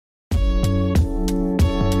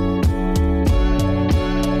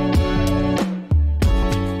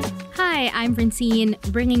I'm Francine,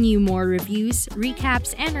 bringing you more reviews,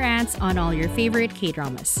 recaps, and rants on all your favorite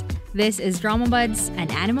K-dramas. This is Drama Buds,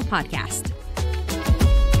 an anime podcast.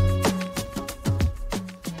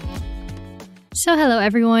 So hello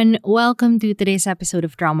everyone, welcome to today's episode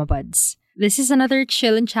of Drama Buds. This is another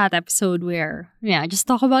chill and chat episode where, just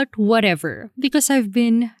talk about whatever. Because I've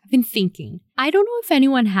been thinking. I don't know if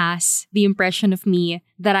anyone has the impression of me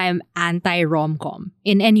that I am anti-romcom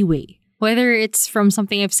in any way. Whether it's from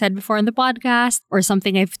something I've said before on the podcast, or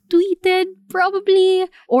something I've tweeted, probably,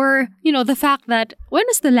 or, the fact that when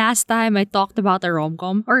was the last time I talked about a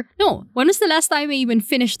romcom? Or, no, when was the last time I even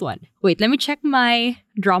finished one? Wait, let me check my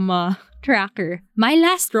drama tracker. My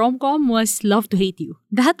last romcom was Love to Hate You.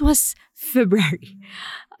 That was February.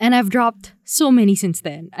 And I've dropped so many since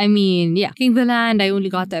then. I mean, King the Land, I only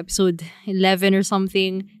got to episode 11 or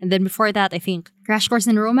something. And then before that, I think Crash Course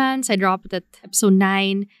in Romance, I dropped at episode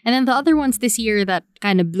 9. And then the other ones this year that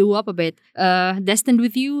kind of blew up a bit. Destined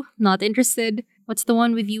with You, not interested. What's the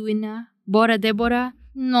one with you in Bora Deborah?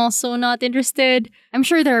 Also not interested. I'm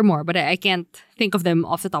sure there are more, but I can't think of them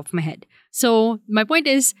off the top of my head. So, my point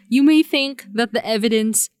is, you may think that the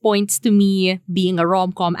evidence points to me being a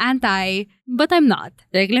rom-com anti, but I'm not.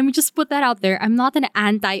 Let me just put that out there. I'm not an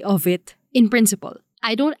anti of it in principle.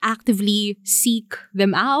 I don't actively seek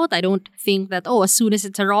them out. I don't think that, as soon as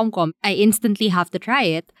it's a rom-com, I instantly have to try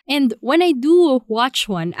it. And when I do watch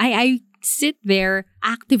one, I sit there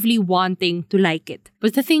actively wanting to like it.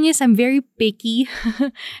 But the thing is, I'm very picky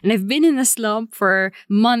and I've been in a slump for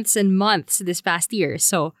months and months this past year.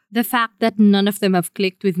 So the fact that none of them have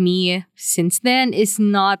clicked with me since then is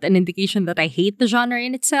not an indication that I hate the genre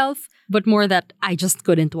in itself, but more that I just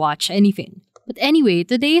couldn't watch anything. But anyway,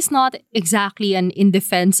 today is not exactly an in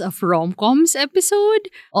defense of rom-coms episode,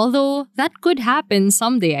 although that could happen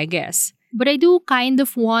someday, I guess. But I do kind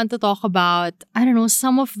of want to talk about,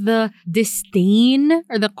 some of the disdain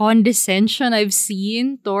or the condescension I've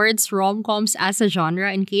seen towards rom-coms as a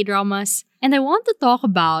genre in K-dramas. And I want to talk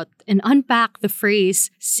about and unpack the phrase,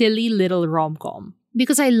 silly little rom-com.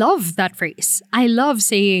 Because I love that phrase. I love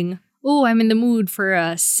saying, I'm in the mood for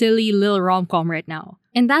a silly little rom-com right now.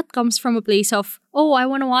 And that comes from a place of, I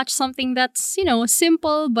want to watch something that's,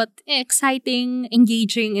 simple but exciting,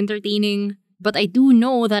 engaging, entertaining. But I do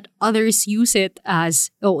know that others use it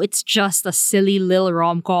as, it's just a silly little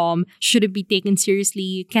rom-com, shouldn't be taken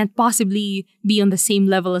seriously, can't possibly be on the same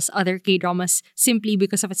level as other K-dramas simply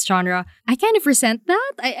because of its genre. I kind of resent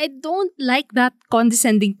that. I don't like that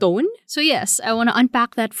condescending tone. So yes, I want to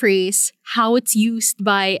unpack that phrase, how it's used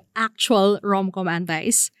by actual rom-com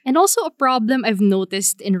antis. And also a problem I've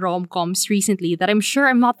noticed in rom-coms recently that I'm sure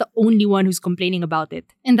I'm not the only one who's complaining about it.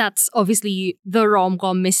 And that's obviously the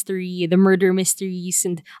rom-com mystery, the murder mysteries,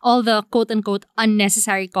 and all the quote-unquote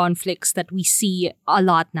unnecessary conflicts that we see a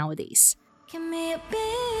lot nowadays. Give me a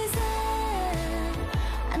reason.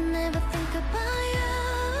 I never think about you.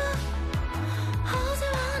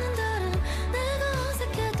 하지만 내가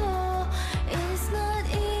어색해도 it's not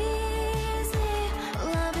easy.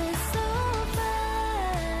 Love is so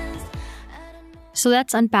fast. So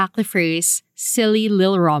let's unpack the phrase, silly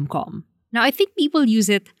little rom-com. Now, I think people use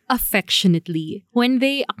it affectionately when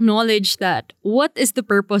they acknowledge that what is the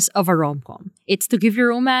purpose of a rom-com? It's to give you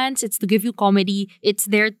romance, it's to give you comedy, it's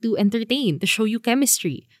there to entertain, to show you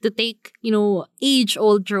chemistry, to take,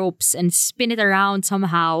 age-old tropes and spin it around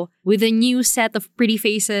somehow with a new set of pretty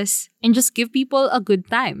faces and just give people a good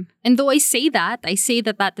time. And though I say that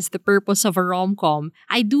that is the purpose of a rom-com,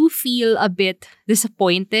 I do feel a bit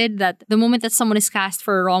disappointed that the moment that someone is cast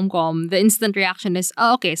for a rom-com, the instant reaction is,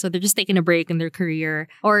 okay, so they're just taking a break in their career.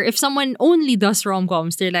 Or if someone only does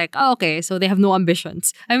rom-coms, they're like, okay, so they have no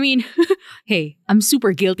ambitions. I mean, hey, I'm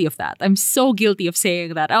super guilty of that. I'm so guilty of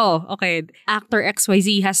saying that, okay, actor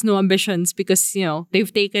XYZ has no ambitions because,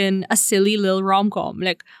 they've taken a silly little rom-com.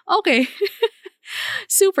 Like, okay.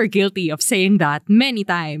 Super guilty of saying that many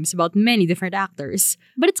times about many different actors.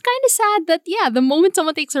 But it's kind of sad that, the moment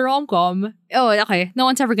someone takes a rom-com, okay, no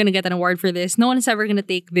one's ever gonna get an award for this. No one's ever gonna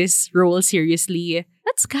take this role seriously.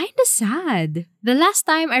 That's kind of sad. The last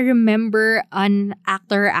time I remember an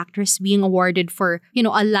actor or actress being awarded for,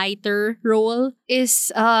 a lighter role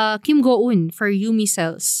is Kim Go-eun for Yumi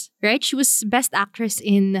Cells, right? She was Best Actress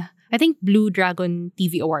in, I think, Blue Dragon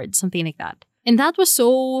TV Awards, something like that. And that was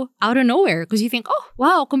so out of nowhere because you think,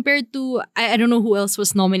 wow, compared to, I don't know who else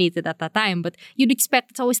was nominated at that time, but you'd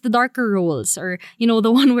expect it's always the darker roles or,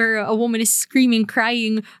 the one where a woman is screaming,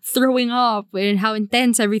 crying, throwing up and how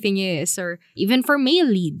intense everything is. Or even for male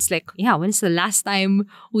leads, like, when's the last time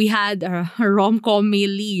we had a rom-com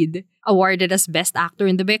male lead? awarded as Best Actor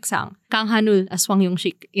in the Baeksang. Kang Hanul as Wang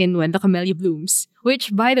Yongshik in When the Camellia Blooms.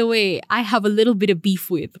 Which, by the way, I have a little bit of beef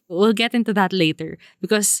with. We'll get into that later.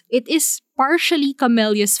 Because it is partially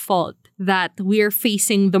Camelia's fault that we're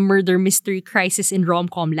facing the murder mystery crisis in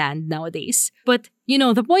rom-com land nowadays. But,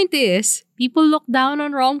 the point is, people look down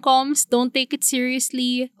on rom-coms, don't take it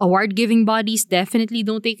seriously. Award-giving bodies definitely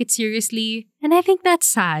don't take it seriously. And I think that's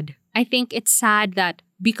sad. I think it's sad that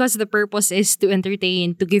because the purpose is to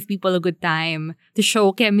entertain, to give people a good time, to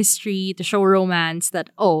show chemistry, to show romance,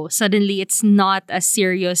 that, suddenly it's not as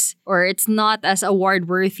serious or it's not as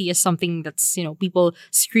award-worthy as something that's, people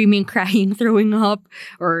screaming, crying, throwing up,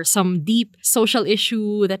 or some deep social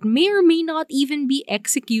issue that may or may not even be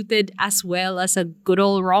executed as well as a good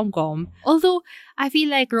old rom-com. Although, I feel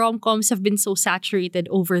like rom-coms have been so saturated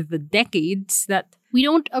over the decades that we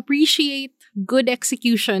don't appreciate good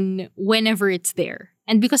execution whenever it's there.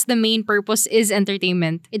 And because the main purpose is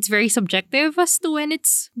entertainment, it's very subjective as to when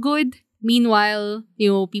it's good. Meanwhile,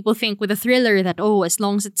 people think with a thriller that, as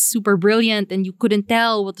long as it's super brilliant and you couldn't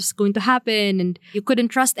tell what was going to happen and you couldn't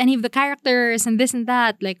trust any of the characters and this and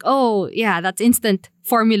that, that's instant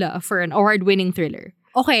formula for an award-winning thriller.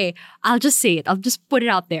 Okay, I'll just say it. I'll just put it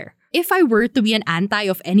out there. If I were to be an anti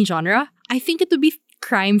of any genre, I think it would be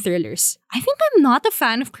crime thrillers. I think I'm not a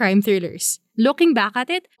fan of crime thrillers. Looking back at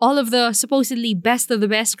it, all of the supposedly best of the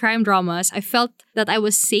best crime dramas, I felt that I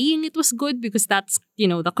was saying it was good because that's,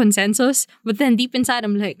 the consensus. But then deep inside,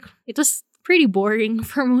 I'm like, it was pretty boring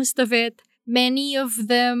for most of it. Many of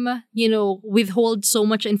them, withhold so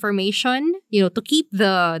much information, to keep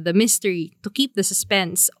the mystery, to keep the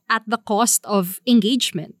suspense at the cost of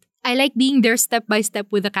engagement. I like being there step by step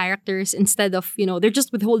with the characters instead of, they're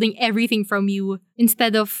just withholding everything from you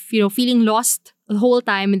instead of, feeling lost the whole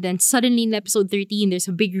time. And then suddenly in episode 13, there's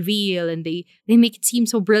a big reveal and they make it seem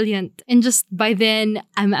so brilliant. And just by then,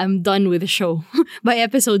 I'm done with the show by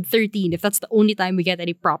episode 13, if that's the only time we get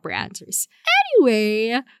any proper answers.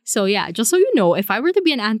 Anyway, so yeah, just so you know, if I were to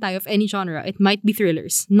be an anti of any genre, it might be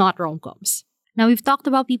thrillers, not rom-coms. Now, we've talked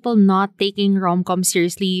about people not taking rom-com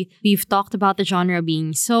seriously. We've talked about the genre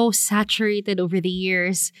being so saturated over the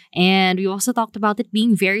years. And we also talked about it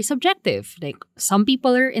being very subjective. Like, some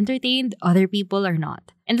people are entertained, other people are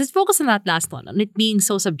not. And let's focus on that last one, on it being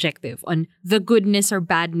so subjective, on the goodness or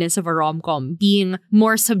badness of a rom-com being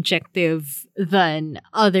more subjective than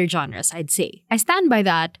other genres, I'd say. I stand by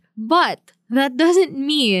that, but that doesn't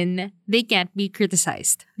mean they can't be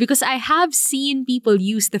criticized. Because I have seen people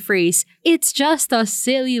use the phrase, it's just a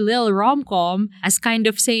silly little rom-com, as kind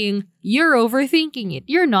of saying, you're overthinking it.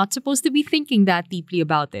 You're not supposed to be thinking that deeply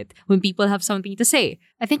about it when people have something to say.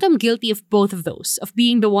 I think I'm guilty of both of those, of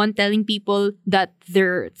being the one telling people that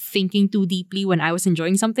they're thinking too deeply when I was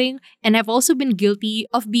enjoying something. And I've also been guilty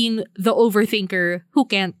of being the overthinker who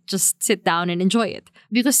can't just sit down and enjoy it.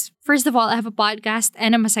 Because first of all, I have a podcast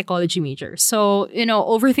and I'm a psychology major. So,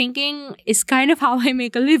 overthinking is kind of how I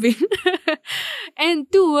make a living.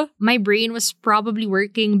 And two, my brain was probably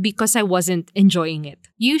working because I wasn't enjoying it.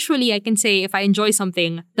 Usually I can say if I enjoy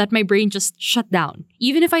something that my brain just shut down.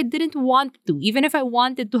 Even if I didn't want to, even if I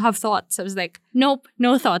wanted to have thoughts, I was like, nope,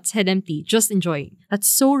 no thoughts, head empty, just enjoying. That's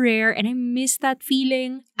so rare and I miss that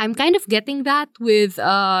feeling. I'm kind of getting that with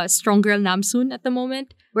Strong Girl Namsoon at the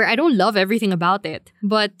moment, where I don't love everything about it.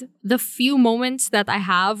 But the few moments that I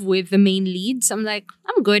have with the main leads, I'm like,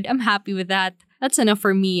 I'm good, I'm happy with that. That's enough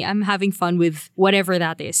for me. I'm having fun with whatever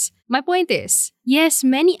that is. My point is, yes,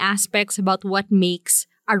 many aspects about what makes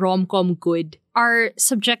a rom-com good are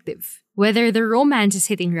subjective. Whether the romance is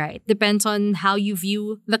hitting right depends on how you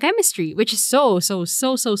view the chemistry, which is so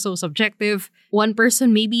subjective. One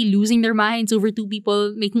person may be losing their minds over two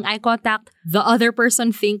people making eye contact. The other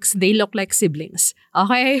person thinks they look like siblings.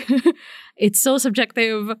 Okay? It's so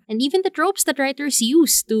subjective. And even the tropes that writers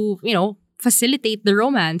use to, facilitate the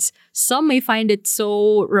romance. Some may find it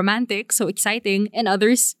so romantic, so exciting, and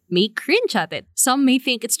others may cringe at it. Some may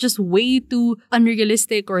think it's just way too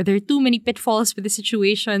unrealistic or there are too many pitfalls with the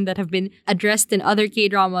situation that have been addressed in other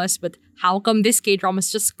K-dramas, but how come this K-drama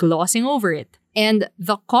is just glossing over it? And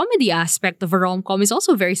the comedy aspect of a rom-com is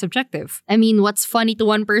also very subjective. I mean, what's funny to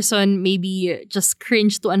one person may be just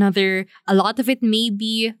cringe to another. A lot of it may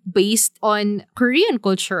be based on Korean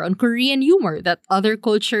culture, on Korean humor that other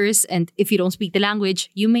cultures, and if you don't speak the language,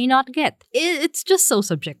 you may not get. It's just so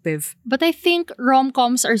subjective. But I think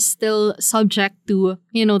rom-coms are still subject to,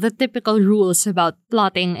 the typical rules about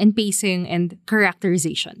plotting and pacing and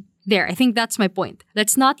characterization. There, I think that's my point.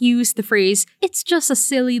 Let's not use the phrase, it's just a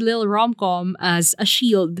silly little rom-com as a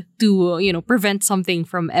shield to, prevent something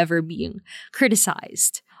from ever being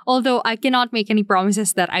criticized. Although I cannot make any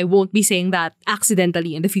promises that I won't be saying that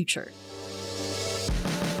accidentally in the future.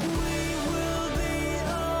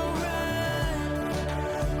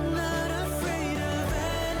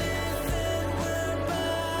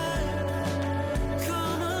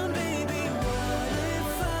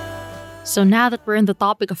 So now that we're on the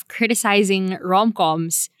topic of criticizing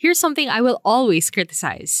rom-coms, here's something I will always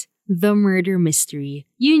criticize. The murder mystery.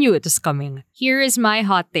 You knew it was coming. Here is my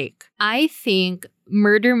hot take. I think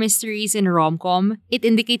murder mysteries in rom-com, it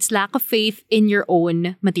indicates lack of faith in your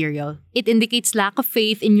own material. It indicates lack of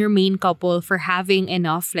faith in your main couple for having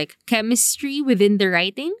enough chemistry within the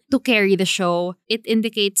writing to carry the show. It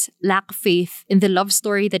indicates lack of faith in the love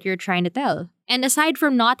story that you're trying to tell. And aside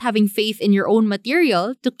from not having faith in your own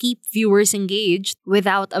material to keep viewers engaged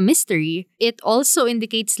without a mystery, it also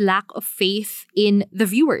indicates lack of faith in the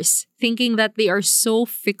viewers, thinking that they are so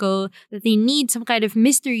fickle that they need some kind of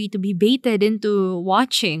mystery to be baited into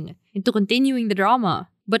watching, into continuing the drama.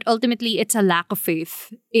 But ultimately, it's a lack of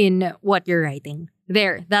faith in what you're writing.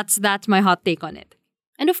 That's my hot take on it.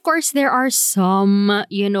 And of course, there are some,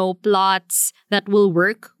 plots that will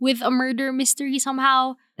work with a murder mystery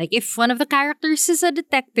somehow. Like if one of the characters is a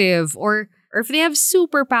detective or if they have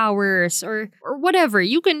superpowers or whatever,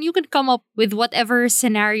 you can come up with whatever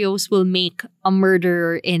scenarios will make a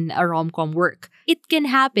murder in a rom-com work. It can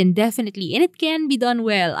happen, definitely, and it can be done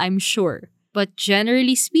well, I'm sure. But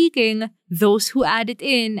generally speaking, those who add it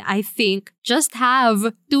in, I think, just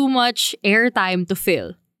have too much airtime to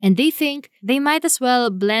fill. And they think they might as well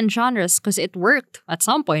blend genres because it worked at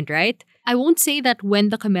some point, right? I won't say that When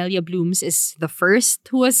the Camellia Blooms is the first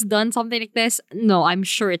who has done something like this. No, I'm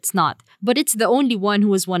sure it's not. But it's the only one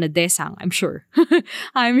who has won a Desang, I'm sure.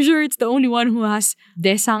 I'm sure it's the only one who has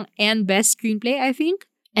Desang and Best Screenplay, I think.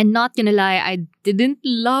 And not gonna lie, I didn't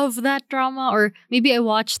love that drama, or maybe I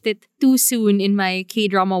watched it too soon in my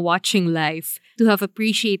K-drama watching life to have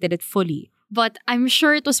appreciated it fully. But I'm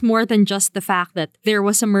sure it was more than just the fact that there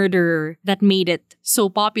was a murderer that made it so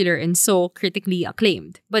popular and so critically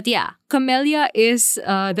acclaimed. But yeah, Camellia is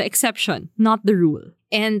the exception, not the rule.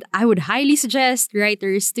 And I would highly suggest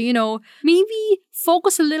writers to, maybe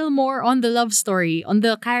focus a little more on the love story, on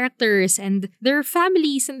the characters and their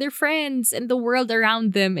families and their friends and the world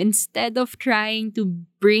around them instead of trying to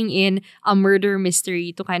bring in a murder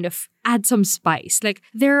mystery to kind of add some spice. Like,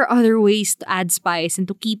 there are other ways to add spice and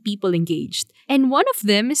to keep people engaged. And one of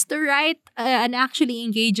them is to write an actually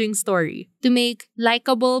engaging story, to make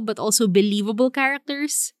likable but also believable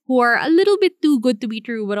characters who are a little bit too good to be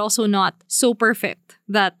true but also not so perfect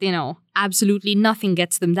that, absolutely nothing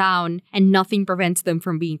gets them down and nothing prevents them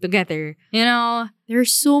from being together. There are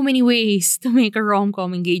so many ways to make a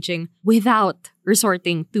rom-com engaging without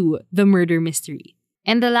resorting to the murder mystery.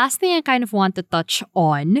 And the last thing I kind of want to touch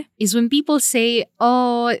on is when people say,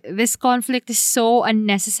 oh, this conflict is so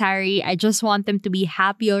unnecessary. I just want them to be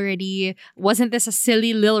happy already. Wasn't this a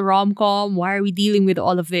silly little rom-com? Why are we dealing with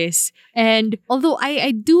all of this? And although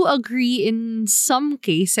I do agree in some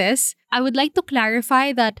cases, I would like to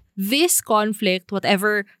clarify that this conflict,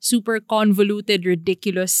 whatever super convoluted,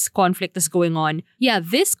 ridiculous conflict is going on,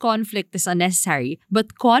 this conflict is unnecessary.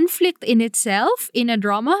 But conflict in itself in a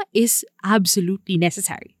drama is absolutely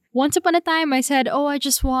necessary. Once upon a time, I said, I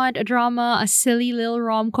just want a drama, a silly little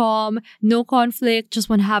rom-com, no conflict, just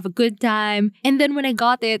want to have a good time. And then when I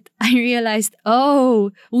got it, I realized,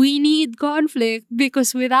 we need conflict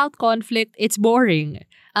because without conflict, it's boring.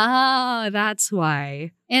 That's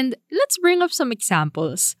why. And let's bring up some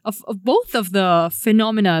examples of both of the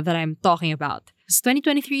phenomena that I'm talking about. Because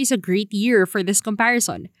 2023 is a great year for this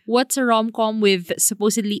comparison. What's a rom-com with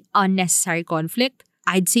supposedly unnecessary conflict?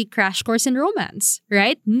 I'd say Crash Course in Romance,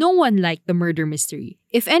 right? No one liked the murder mystery.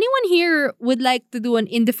 If anyone here would like to do an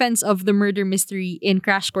in defense of the murder mystery in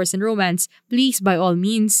Crash Course in Romance, please, by all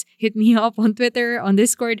means, hit me up on Twitter, on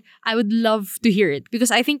Discord. I would love to hear it.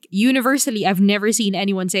 Because I think universally, I've never seen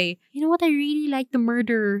anyone say, you know what, I really like the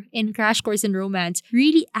murder in Crash Course in Romance.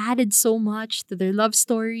 Really added so much to their love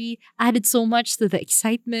story, added so much to the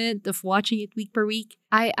excitement of watching it week per week.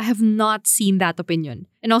 I have not seen that opinion.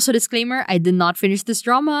 And also, disclaimer, I did not finish this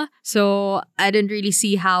drama, so I didn't really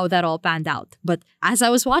see how that all panned out. But as I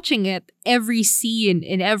was watching it, every scene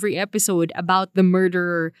in every episode about the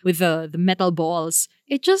murderer with the metal balls,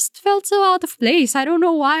 it just felt so out of place. I don't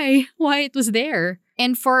know why it was there.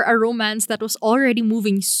 And for a romance that was already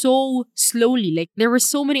moving so slowly, like there were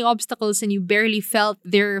so many obstacles and you barely felt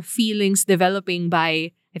their feelings developing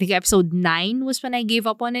by, I think episode 9 was when I gave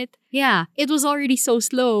up on it. Yeah, it was already so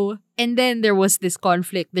slow. And then there was this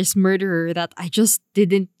conflict, this murderer that I just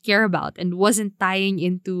didn't care about and wasn't tying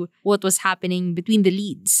into what was happening between the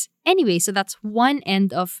leads. Anyway, so that's one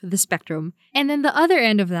end of the spectrum. And then the other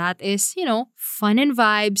end of that is, fun and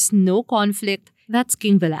vibes, no conflict. That's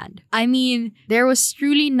King the Land. I mean, there was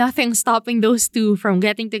truly nothing stopping those two from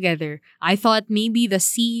getting together. I thought maybe the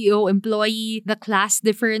CEO employee, the class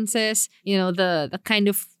differences, the kind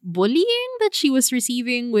of bullying that she was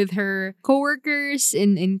receiving with her coworkers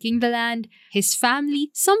in King the Land, his family,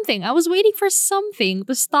 something. I was waiting for something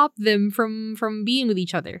to stop them from being with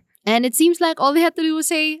each other. And it seems like all they had to do was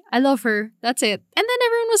say, I love her. That's it. And then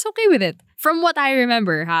everyone was okay with it. From what I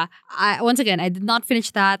remember, once again, I did not finish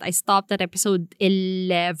that. I stopped at episode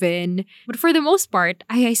 11. But for the most part,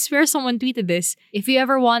 I swear someone tweeted this. If you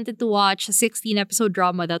ever wanted to watch a 16-episode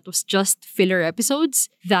drama that was just filler episodes,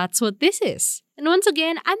 that's what this is. And once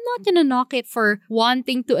again, I'm not gonna knock it for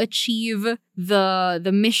wanting to achieve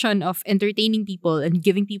the mission of entertaining people and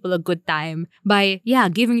giving people a good time by,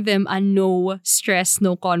 giving them a no stress,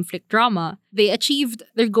 no conflict drama. They achieved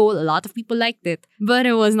their goal. A lot of people liked it, but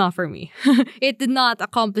it was not for me. It did not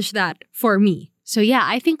accomplish that for me. So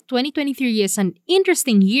I think 2023 is an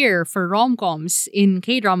interesting year for romcoms in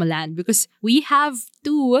K-drama land because we have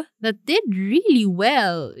two that did really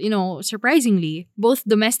well, surprisingly, both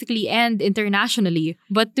domestically and internationally,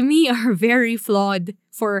 but to me are very flawed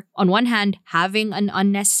for, on one hand, having an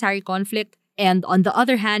unnecessary conflict, and on the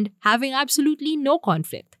other hand, having absolutely no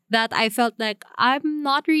conflict. That I felt like I'm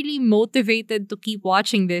not really motivated to keep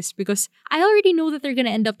watching this because I already know that they're gonna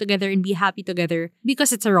end up together and be happy together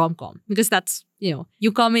because it's a rom-com. Because that's,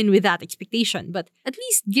 you come in with that expectation. But at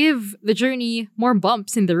least give the journey more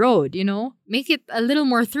bumps in the road, Make it a little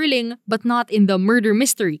more thrilling, but not in the murder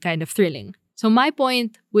mystery kind of thrilling. So my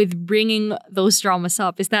point with bringing those dramas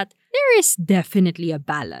up is that there is definitely a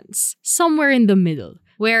balance somewhere in the middle.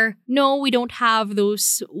 Where, no, we don't have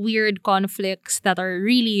those weird conflicts that are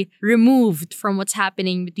really removed from what's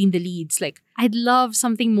happening between the leads. Like, I'd love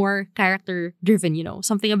something more character-driven,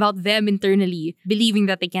 something about them internally, believing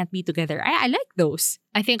that they can't be together. I like those.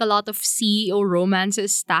 I think a lot of CEO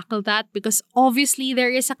romances tackle that because obviously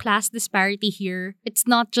there is a class disparity here. It's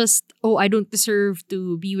not just, I don't deserve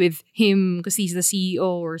to be with him because he's the CEO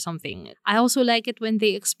or something. I also like it when they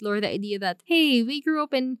explore the idea that, hey, we grew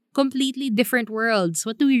up in completely different worlds.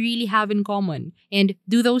 What do we really have in common? And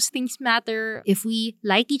do those things matter if we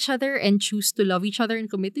like each other and choose to love each other and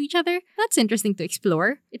commit to each other? That's interesting to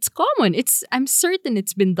explore. It's common. I'm certain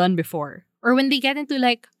it's been done before. Or when they get into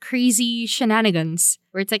like crazy shenanigans,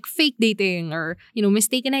 where it's like fake dating or,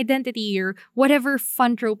 mistaken identity or whatever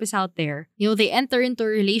fun trope is out there. They enter into a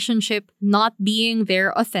relationship not being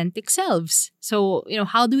their authentic selves. So,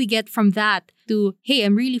 how do we get from that to, hey,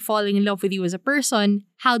 I'm really falling in love with you as a person?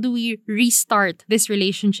 How do we restart this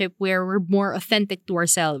relationship where we're more authentic to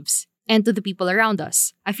ourselves and to the people around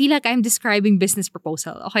us? I feel like I'm describing Business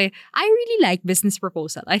Proposal. Okay, I really like Business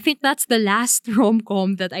Proposal. I think that's the last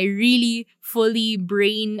rom-com that I really fully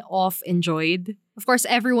brain off enjoyed. Of course,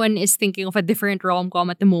 everyone is thinking of a different rom-com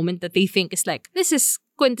at the moment that they think is like, this is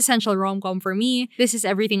quintessential rom-com for me. This is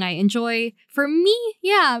everything I enjoy. For me,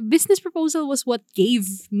 Business Proposal was what gave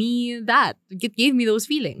me that. It gave me those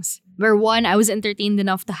feelings. Where one, I was entertained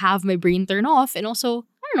enough to have my brain turn off, and also,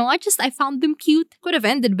 I found them cute. Could have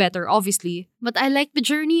ended better, obviously. But I liked the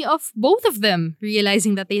journey of both of them,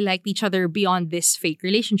 realizing that they liked each other beyond this fake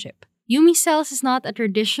relationship. Yumi Cells is not a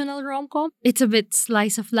traditional rom-com. It's a bit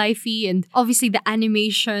slice of lifey, and obviously the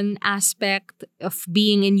animation aspect of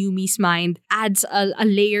being in Yumi's mind adds a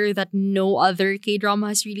layer that no other K-drama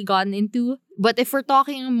has really gotten into. But if we're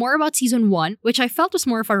talking more about season 1, which I felt was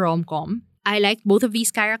more of a rom-com, I liked both of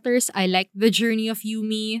these characters. I liked the journey of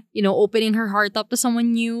Yumi, opening her heart up to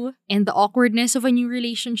someone new, and the awkwardness of a new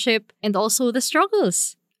relationship, and also the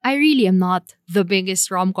struggles. I really am not the biggest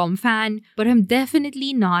rom-com fan, but I'm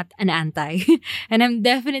definitely not an anti. And I'm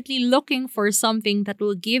definitely looking for something that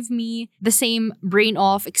will give me the same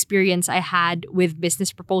brain-off experience I had with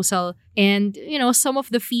Business Proposal and, some of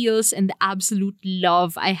the feels and the absolute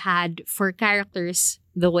love I had for characters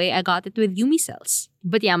the way I got it with Yumi Cells.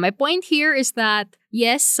 But my point here is that,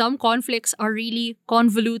 yes, some conflicts are really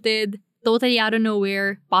convoluted, totally out of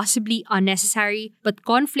nowhere, possibly unnecessary, but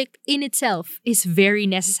conflict in itself is very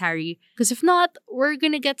necessary. Because if not, we're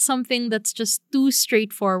gonna get something that's just too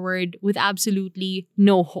straightforward with absolutely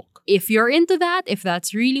no hook. If you're into that, if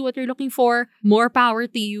that's really what you're looking for, more power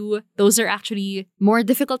to you. Those are actually more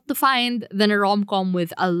difficult to find than a rom-com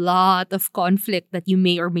with a lot of conflict that you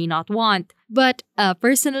may or may not want. But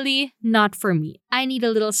personally, not for me. I need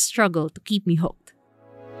a little struggle to keep me hooked.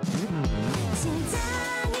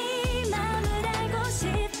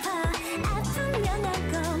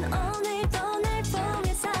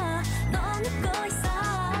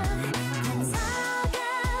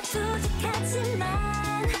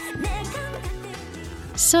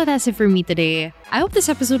 So that's it for me today. I hope this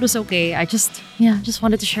episode was okay. I just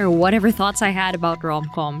wanted to share whatever thoughts I had about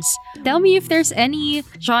rom-coms. Tell me if there's any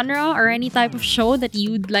genre or any type of show that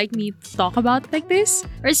you'd like me to talk about like this.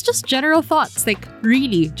 Or it's just general thoughts, like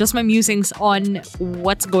really just my musings on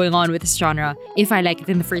what's going on with this genre, if I like it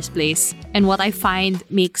in the first place, and what I find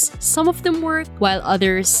makes some of them work while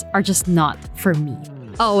others are just not for me.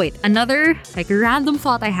 Oh wait, another random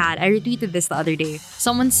thought I had. I retweeted this the other day.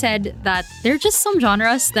 Someone said that there are just some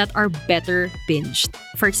genres that are better binged.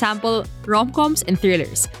 For example, rom-coms and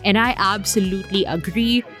thrillers. And I absolutely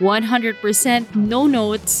agree. 100%, no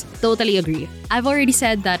notes. Totally agree. I've already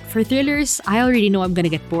said that for thrillers, I already know I'm gonna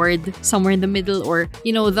get bored somewhere in the middle, or,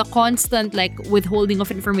 the constant withholding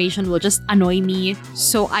of information will just annoy me.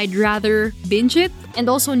 So I'd rather binge it. And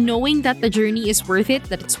also knowing that the journey is worth it,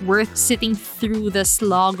 that it's worth sitting through the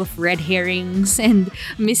slog of red herrings and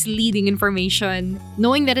misleading information.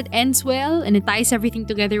 Knowing that it ends well and it ties everything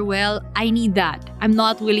together well, I need that. I'm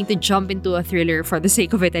not willing to jump into a thriller for the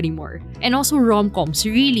sake of it anymore. And also rom-coms,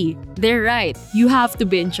 really, they're right. You have to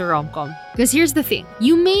binge a rom-com. Because here's the thing.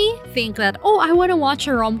 You may think that, I want to watch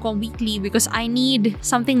a rom-com weekly because I need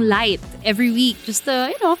something light every week just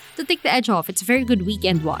to take the edge off. It's a very good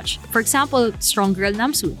weekend watch. For example, Strong Girl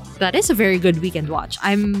Namsoon. That is a very good weekend watch.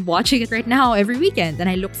 I'm watching it right now every weekend and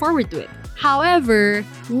I look forward to it. However,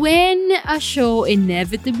 when a show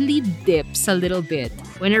inevitably dips a little bit,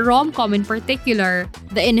 when a rom-com in particular,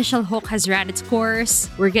 the initial hook has ran its course,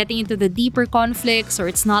 we're getting into the deeper conflicts, or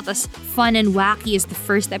it's not as fun and wacky as the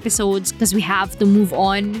first episodes because we have to move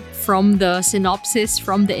on from the synopsis,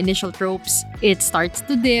 from the initial tropes, it starts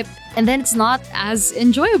to dip, and then it's not as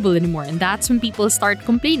enjoyable anymore. And that's when people start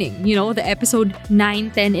complaining. The episode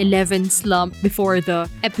 9, 10, 11 slump before the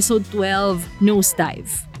episode 12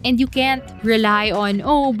 nosedive. And you can't rely on,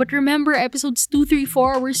 but remember episodes 2, 3,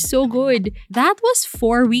 4 were so good. That was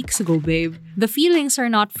 4 weeks ago, babe. The feelings are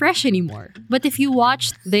not fresh anymore. But if you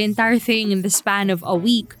watched the entire thing in the span of a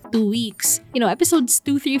week, 2 weeks, episodes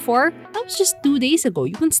 2, 3, 4, that was just 2 days ago.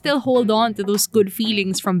 You can still hold on to those good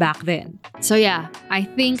feelings from back then. So yeah, I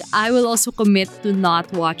think I will also commit to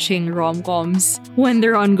not watching rom-coms when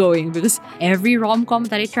they're ongoing, because every rom-com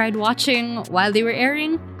that I tried watching while they were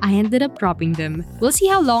airing, I ended up dropping them. We'll see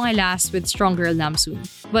how long I last with Strong Girl Namsoon.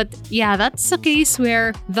 But yeah, that's a case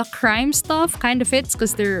where the crime stuff kind of fits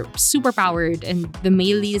because they're super powered and the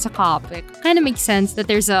male lead is a cop. It kind of makes sense that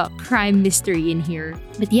there's a crime mystery in here.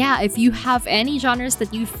 But yeah, if you have any genres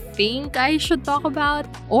that you think I should talk about,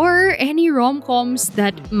 or any rom-coms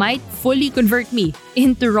that might fully convert me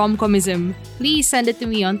into rom-comism, please send it to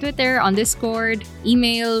me on Twitter, on Discord,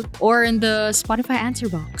 email, or in the Spotify answer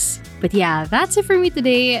box. But yeah, that's it for me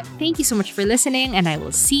today. Thank you so much for listening, and I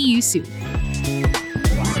will see you soon.